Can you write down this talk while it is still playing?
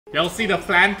Y'all see the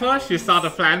flan push? You saw the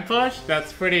flan push?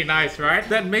 That's pretty nice, right?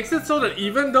 That makes it so that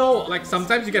even though, like,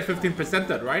 sometimes you get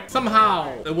 15%ed, right?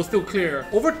 Somehow, it will still clear.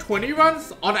 Over 20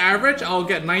 runs, on average, I'll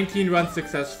get 19 runs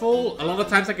successful. A lot of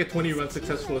times, I get 20 runs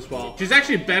successful as well. She's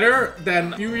actually better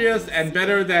than Furious and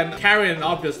better than Karen,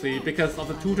 obviously, because of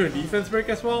the two-turn defense break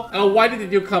as well. Why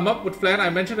did you come up with flan? I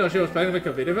mentioned that she was planning to make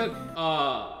a video of it.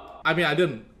 I mean, I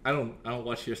didn't. I don't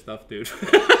watch your stuff, dude.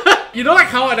 You know, like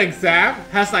how an exam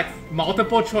has like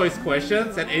multiple choice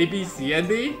questions and A, B, C, and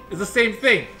D? It's the same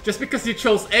thing. Just because you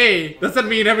chose A doesn't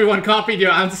mean everyone copied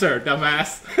your answer,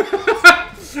 dumbass.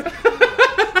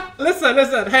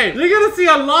 Listen, hey, you're gonna see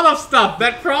a lot of stuff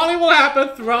that probably will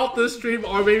happen throughout this stream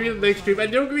or maybe the next stream,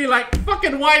 and you're gonna be like,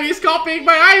 fucking YD's copying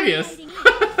my ideas.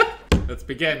 Let's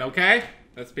begin, okay?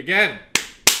 Let's begin.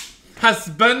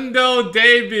 Husbando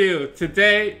debut.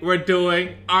 Today we're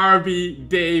doing RB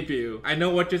debut. I know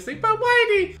what you're saying, but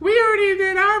YD, we already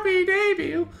did RB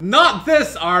debut. Not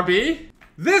this RB.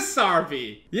 This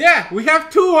RB. Yeah, we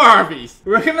have two RBs.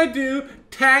 We're gonna do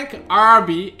Tank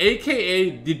RB,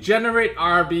 aka Degenerate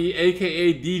RB,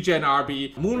 aka Degen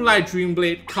RB, Moonlight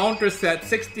Dreamblade, counter set,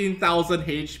 16,000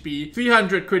 HP,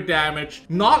 300 crit damage,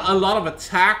 not a lot of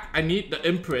attack. I need the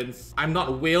imprints. I'm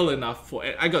not whale enough for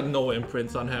it. I got no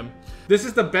imprints on him. This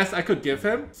is the best I could give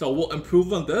him, so we'll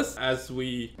improve on this as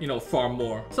we, you know, farm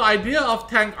more. So idea of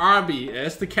Tank RB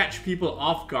is to catch people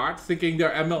off guard, thinking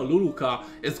their ML Luluka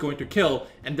is going to kill,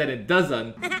 and then it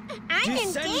doesn't. I'm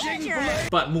in danger!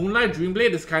 But Moonlight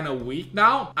Dreamblade is kind of weak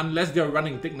now, unless they're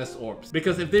running Thickness Orbs.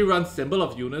 Because if they run Symbol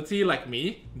of Unity like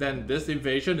me, then this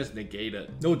evasion is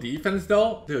negated. No defense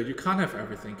though? Dude, you can't have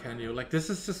everything, can you? Like, this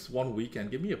is just one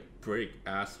weekend. Give me a break,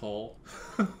 asshole.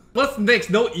 What's next?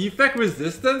 No effect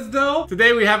resistance though?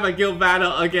 Today we have a guild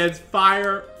battle against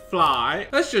Firefly.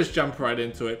 Let's just jump right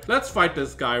into it. Let's fight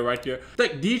this guy right here.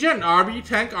 Like, Degen RB,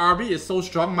 Tank RB is so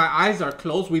strong, my eyes are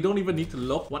closed. We don't even need to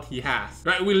look what he has.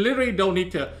 Right? We literally don't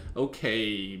need to...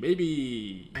 Okay,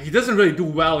 maybe... He doesn't really do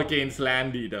well against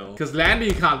Landy though. Because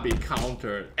Landy can't be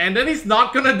countered. And then he's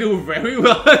not gonna do very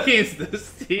well against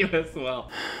this team as well.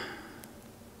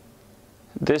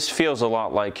 This feels a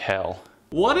lot like hell.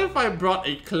 What if I brought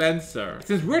a cleanser?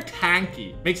 Since we're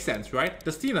tanky, makes sense, right?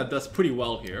 Destina does pretty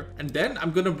well here. And then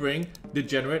I'm gonna bring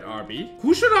Degenerate RB.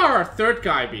 Who should our third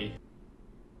guy be?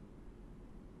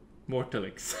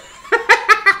 Mortalix.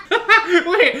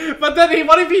 Wait, but then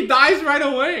what if he dies right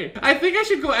away? I think I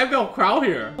should go ML Crow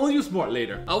here. We'll use Mort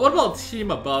later. What about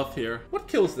team above here? What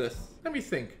kills this? Let me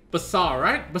think. Bazaar,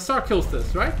 right? Bazaar kills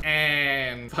this, right?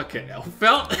 And fucking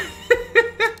Elfelt.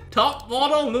 Top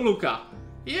model Luluka.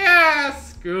 Yeah,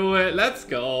 screw it. Let's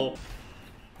go.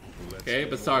 Okay,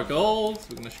 Bazaar goals.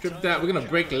 We're gonna strip that. We're gonna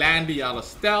break Landy out of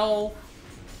stealth.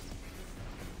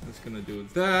 Just gonna do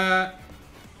that.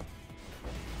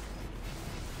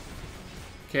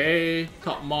 Okay,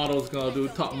 top model's gonna do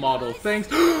top model things.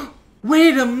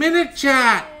 Wait a minute,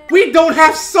 chat. We don't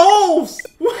have souls.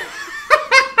 We don't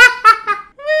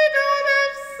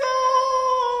have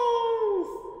souls.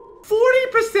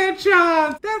 40%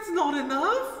 chance. That's not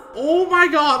enough. Oh my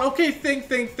god. Okay, think.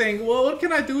 Well, what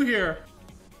can I do here?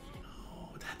 Oh,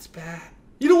 that's bad.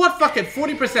 You know what? Fuck it.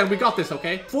 40%. We got this,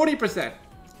 okay? 40%.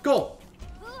 Go.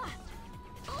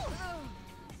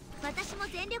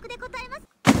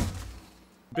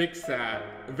 Big sad.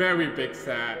 Very big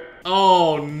sad.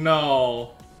 Oh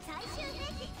no.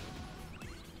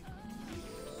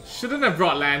 Shouldn't have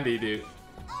brought Landy, dude.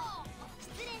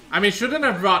 I mean, shouldn't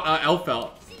have brought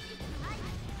Elfelt.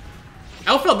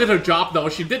 Elfelt did her job though.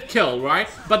 She did kill, right?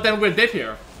 But then we're dead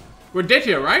here. We're dead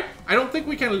here, right? I don't think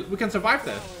we can survive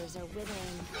this.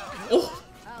 Oh,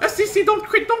 SCC, don't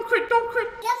quit, don't quit. Give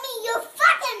me your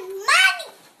fucking money!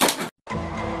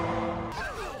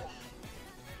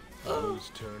 Whose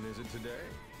turn is it today?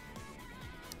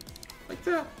 Like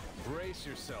that. Brace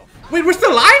yourself. Wait, we're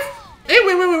still alive? Hey,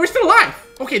 wait, we're still alive.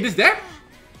 Okay, this dead.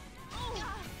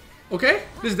 Okay,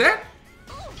 this dead.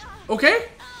 Okay.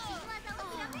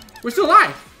 We're still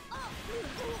alive.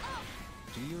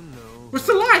 Do you know? We're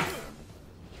still alive.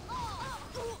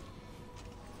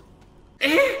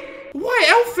 Eh? Why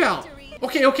Elfelt?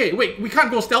 Okay, wait, we can't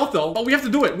go stealth though. But we have to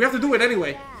do it. We have to do it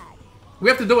anyway. We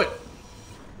have to do it.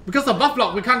 Because of buff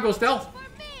block, we can't go stealth.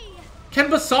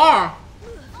 Can Bazaar?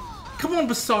 Come on,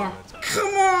 Bazaar.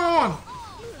 Come on.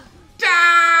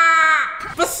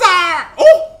 Ah! Bazaar!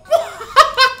 Oh!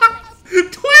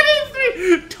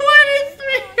 23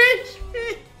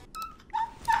 HP.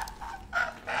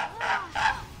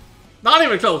 Not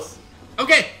even close.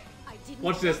 Okay.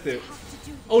 Watch this, dude.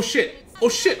 Oh shit.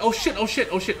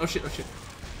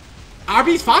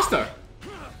 RB's faster.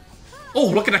 Oh,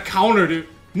 look at the counter, dude.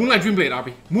 Moonlight Dreamblade,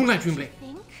 RB. Moonlight Dreamblade.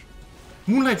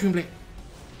 Moonlight Dreamblade.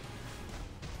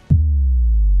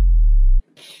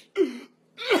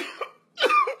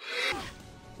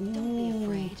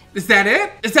 Is that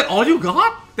it? Is that all you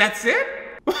got? That's it?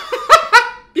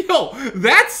 Yo,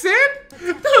 that's it?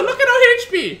 Dude, look at our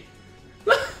HP.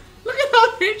 Look at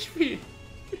our HP.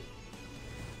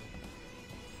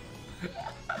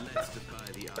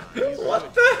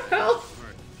 What the hell?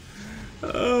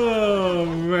 Oh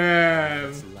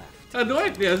man. Do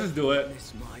it? Yeah, let's just do it.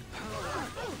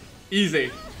 Easy.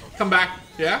 Come back.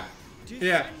 Yeah?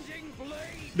 Yeah.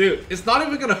 Dude, it's not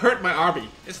even gonna hurt my RB.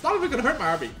 It's not even gonna hurt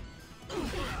my RB.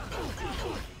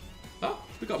 Oh,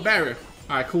 we got barrier.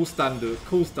 Alright, cool stun, dude.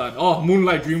 Cool stun. Oh,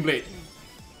 Moonlight Dreamblade.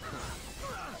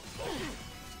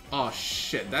 Oh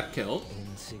shit, that killed.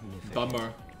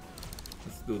 Bummer.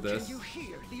 Let's do this.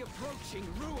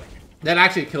 That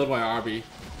actually killed my RB.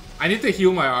 I need to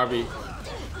heal my RB.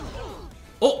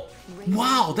 Oh!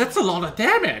 Wow, that's a lot of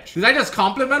damage! Did I just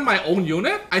compliment my own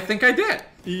unit? I think I did.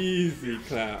 Easy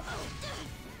clap.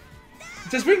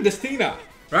 Just bring Destina,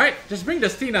 right? Just bring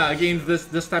Destina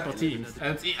against this type of teams.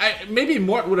 And maybe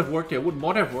Mort would have worked here. Would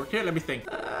Mort have worked here? Let me think.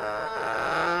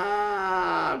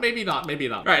 Maybe not, maybe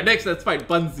not. Alright, next let's fight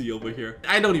Bunzi over here.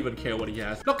 I don't even care what he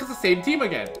has. Look, it's the same team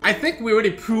again. I think we already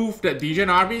proved that Degen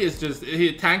RB is just,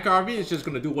 tank RB is just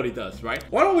gonna do what he does, right?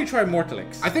 Why don't we try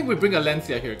Mortalix? I think we bring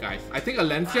Alencia here, guys. I think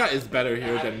Alencia is better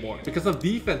here than Mort. Because of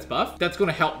defense buff, that's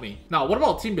gonna help me. Now, what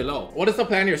about team below? What is the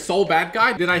plan here? Soul bad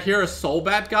guy? Did I hear a soul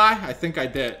bad guy? I think I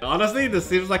did. Honestly, this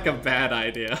seems like a bad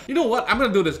idea. You know what? I'm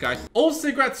gonna do this, guys. Old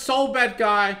cigarette, soul bad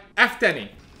guy,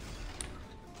 F-Denny.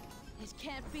 It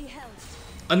can't be helped.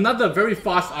 Another very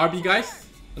fast RB, guys.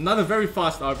 Another very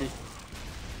fast RB.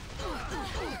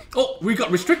 Oh, we got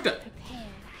restricted.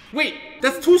 Wait,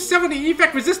 that's 270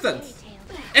 effect resistance.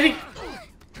 And he...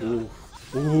 Ooh,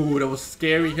 ooh, that was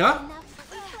scary, huh?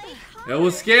 That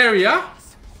was scary, huh?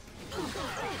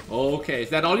 Okay, is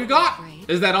that all you got?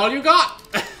 Is that all you got?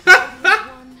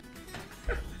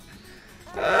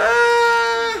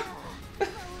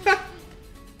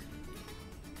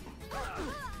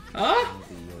 Huh?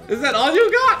 Is that all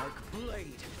you got?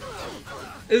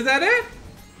 Is that it?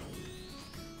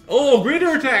 Oh,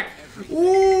 greater attack!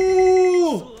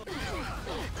 Ooh!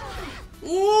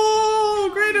 Ooh,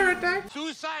 greater attack!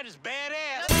 Suicide is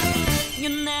badass.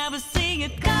 You never see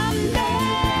it come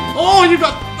back. Oh, you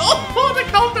got... Oh, the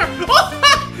counter!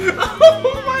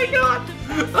 Oh my god!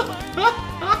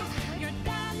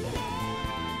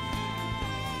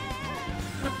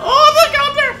 Oh, the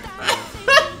counter!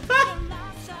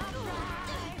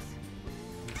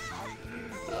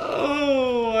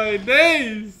 Oh my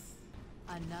days!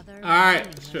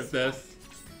 Alright, strip this.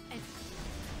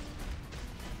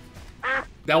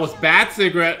 That was bad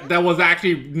cigarette. That was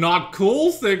actually not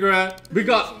cool cigarette. We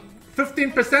got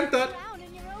 15% that.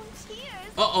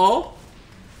 Uh-oh.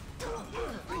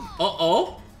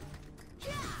 Uh-oh.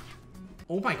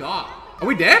 Oh my god. Are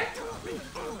we dead?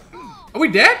 Are we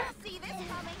dead?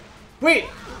 Wait.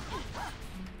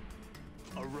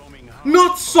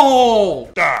 Not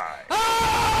so! Die!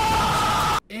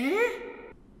 Eh?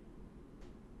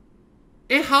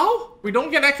 Eh, how? We don't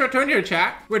get extra turn here,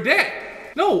 chat. We're dead.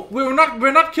 No, we're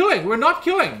not killing. We're not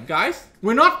killing, guys.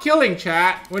 We're not killing,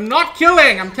 chat. We're not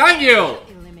killing, I'm telling you.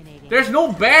 There's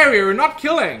no barrier, we're not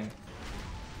killing.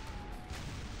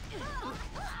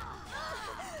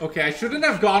 Okay, I shouldn't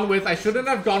have gone with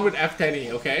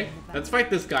F-Tenny, okay? Let's fight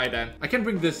this guy then. I can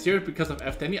bring this here because of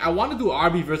F-Tenny. I want to do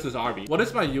RB versus RB. What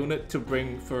is my unit to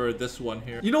bring for this one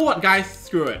here? You know what, guys?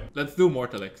 Screw it. Let's do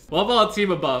Mortalix. What about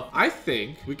team above? I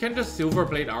think we can just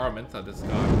Silverblade Araminta this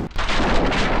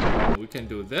guy. We can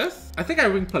do this. I think I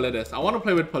bring Politis. I want to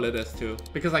play with Politis too.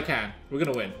 Because I can. We're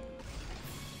gonna win.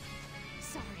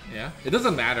 Yeah? It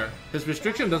doesn't matter. His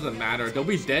restriction doesn't matter. They'll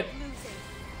be dead.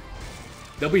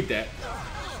 They'll be dead.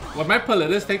 When my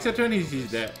Politis takes a turn,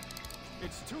 he's dead.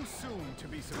 It's too soon to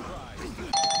be surprised.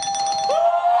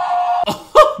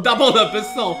 Oh, double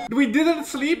abyssal. We didn't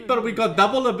sleep, but we got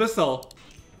double abyssal.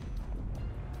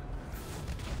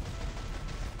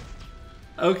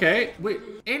 Okay, wait.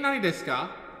 Ain't nani desu ka?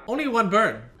 Only one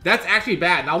burn. That's actually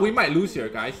bad. Now we might lose here,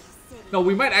 guys. No,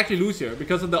 we might actually lose here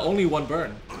because of the only one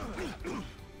burn.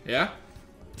 Yeah?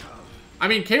 I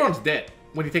mean, Kayron's dead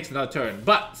when he takes another turn,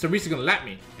 but Cerise's gonna let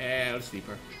me. And let's sleep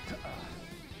her.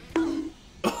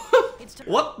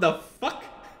 What the fuck?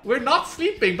 We're not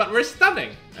sleeping, but we're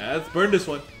stunning. Let's burn this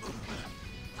one.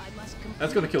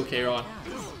 That's gonna kill Kayron.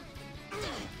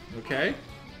 Okay.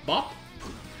 Bop.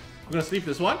 I'm gonna sleep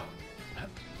this one.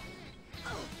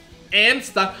 And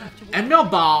stun.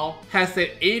 Emerald Ball has an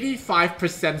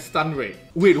 85% stun rate.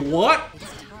 Wait, what?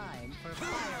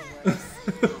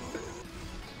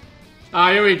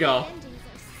 Ah, here we go.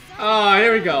 Oh,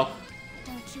 here we go.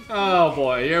 Oh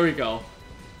boy, here we go.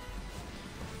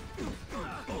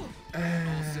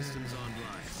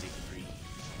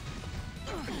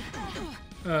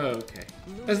 Okay,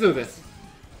 let's do this.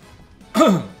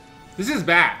 This is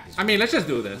bad. I mean, let's just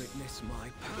do this.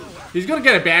 He's gonna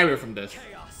get a barrier from this.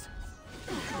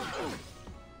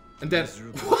 And then...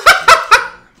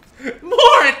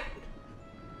 More!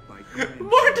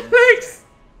 More legs!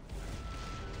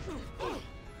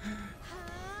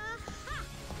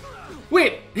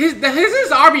 Wait, has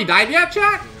his RB died yet,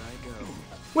 chat?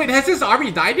 Wait, has his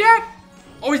RB died yet?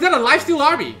 Or is that a lifesteal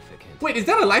RB? Wait, is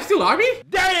that a lifesteal RB?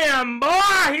 Damn,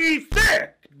 boy, he's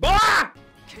sick, boy!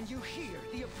 Can you hear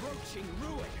the approaching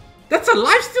ruin? That's a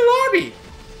lifesteal RB!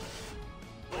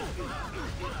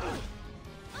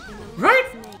 Right?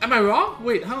 Am I wrong?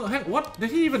 Wait, hang, what?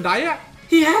 Did he even die yet?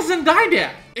 He hasn't died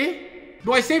yet! Eh?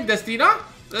 Do I save Destina?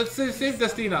 Let's save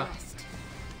Destina.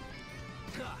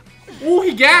 Oh,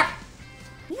 he gapped!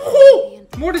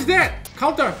 Woohoo! More is dead!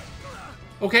 Counter!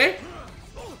 Okay?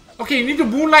 Okay, you need to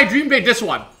Moonlight Dreamblade this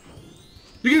one.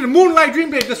 You need to Moonlight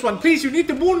Dreamblade this one. Please, you need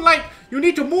to Moonlight. You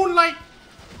need to Moonlight.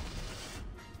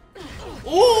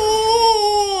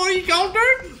 Oh, he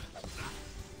countered?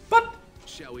 But...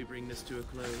 Shall we bring this to a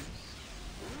close?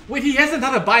 Wait, he hasn't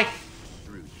had a bike.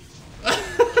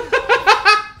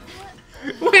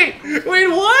 Wait,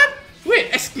 what?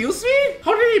 Wait, excuse me?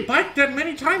 How did he bike that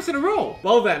many times in a row?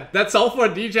 Well then, that's all for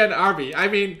DGen RB. I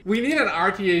mean, we need an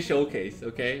RTA showcase,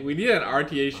 okay? We need an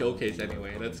RTA showcase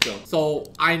anyway. Let's go. So,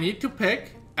 I need to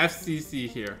pick FCC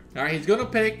here. Alright, he's gonna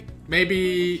pick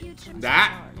maybe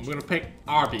that. I'm gonna pick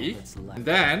RB. And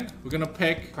then, we're gonna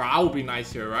pick Crow would be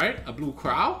nice here, right? A blue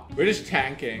Crow. We're just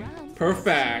tanking.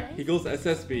 Perfect. He goes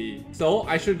SSB. So,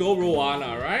 I should go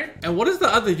Rowana, right? And what is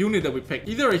the other unit that we pick?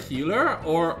 Either a healer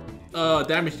or...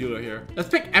 damage dealer here. Let's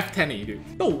pick F10E, dude.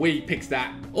 No way he picks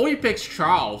that. Oh, he picks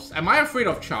Charles. Am I afraid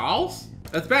of Charles?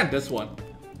 Let's ban this one.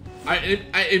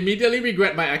 I immediately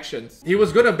regret my actions. He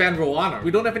was gonna ban Rowana.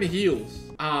 We don't have any heals.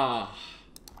 I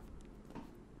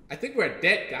think we're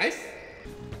dead, guys.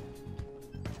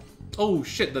 Oh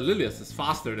shit, the Lilius is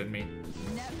faster than me.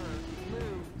 Never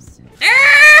lose.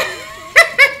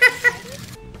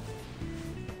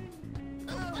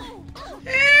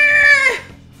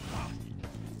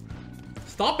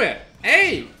 Stop it!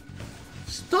 Hey!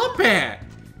 Stop it!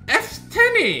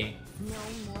 F10E! No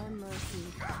more mercy.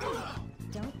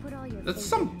 Don't put all your That's faith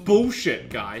some in me. bullshit,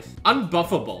 guys.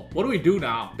 Unbuffable. What do we do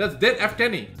now? That's dead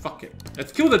F10E. Fuck it.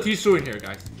 Let's kill the T-Su in here,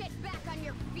 guys. Get back on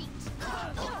your feet.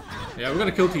 Yeah, we're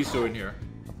gonna kill T-Su in here.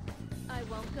 I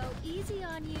won't go easy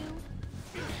on you.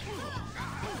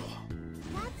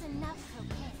 That's enough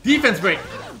cocaine. Defense break!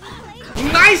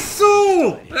 Nice,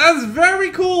 Sue! That's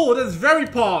very cool. That's very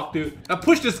pog, dude. Now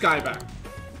push this guy back.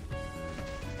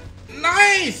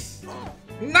 Nice!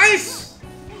 Nice!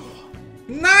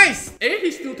 Nice! And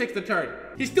he still takes the turn.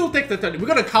 He still takes the turn. We're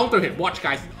gonna counter him. Watch,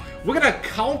 guys. We're gonna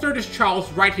counter this Charles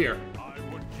right here.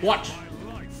 Watch.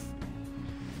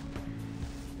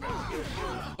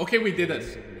 Okay, we did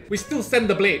it. We still send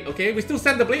the blade, okay? We still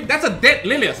send the blade. That's a dead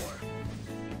Lilius.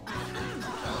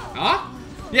 Huh?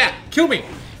 Yeah, kill me.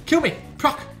 Kill me.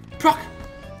 Proc. Proc.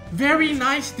 Very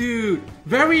nice, dude.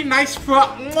 Very nice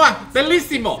proc. Mwah.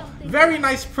 Bellissimo. Very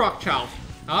nice proc, Charles.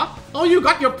 Huh? Oh, you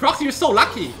got your procs. You're so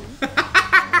lucky.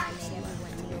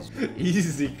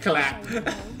 Easy clap.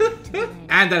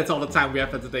 And that's all the time we have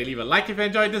for today. Leave a like if you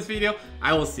enjoyed this video.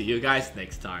 I will see you guys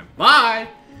next time. Bye.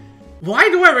 Why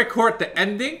do I record the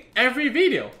ending every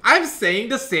video? I'm saying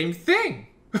the same thing.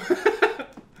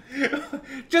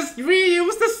 Just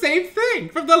reuse the same thing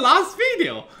from the last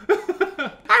video.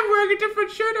 I'm wearing a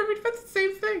different shirt every time. It's the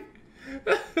same thing.